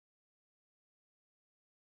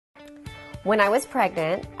When I was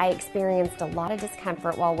pregnant, I experienced a lot of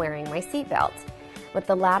discomfort while wearing my seatbelt. With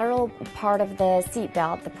the lateral part of the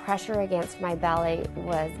seatbelt, the pressure against my belly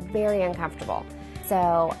was very uncomfortable.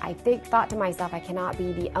 So I thought to myself, I cannot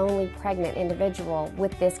be the only pregnant individual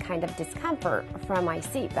with this kind of discomfort from my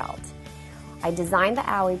seatbelt. I designed the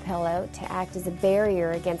Owie Pillow to act as a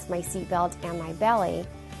barrier against my seatbelt and my belly,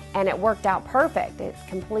 and it worked out perfect. It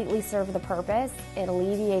completely served the purpose. It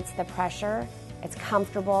alleviates the pressure. It's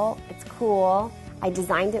comfortable, it's cool. I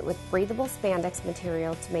designed it with breathable spandex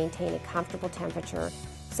material to maintain a comfortable temperature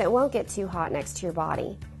so it won't get too hot next to your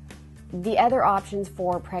body. The other options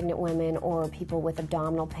for pregnant women or people with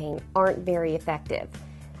abdominal pain aren't very effective.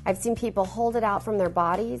 I've seen people hold it out from their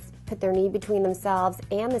bodies, put their knee between themselves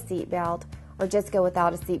and the seatbelt, or just go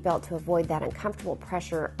without a seatbelt to avoid that uncomfortable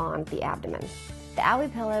pressure on the abdomen. The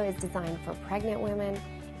Owie Pillow is designed for pregnant women,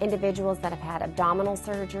 individuals that have had abdominal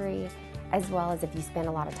surgery, as well as if you spend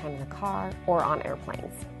a lot of time in the car or on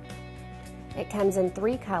airplanes. It comes in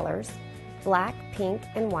 3 colors, black, pink,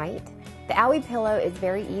 and white. The Owie Pillow is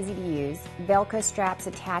very easy to use. Velcro straps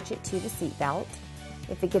attach it to the seatbelt.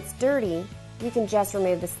 If it gets dirty, you can just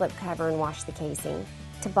remove the slip cover and wash the casing.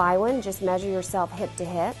 To buy one, just measure yourself hip to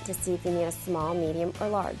hip to see if you need a small, medium, or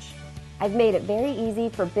large. I've made it very easy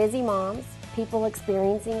for busy moms, people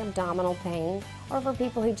experiencing abdominal pain, or for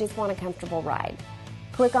people who just want a comfortable ride.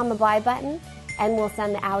 Click on the buy button and we'll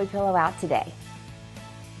send the Owie Pillow out today.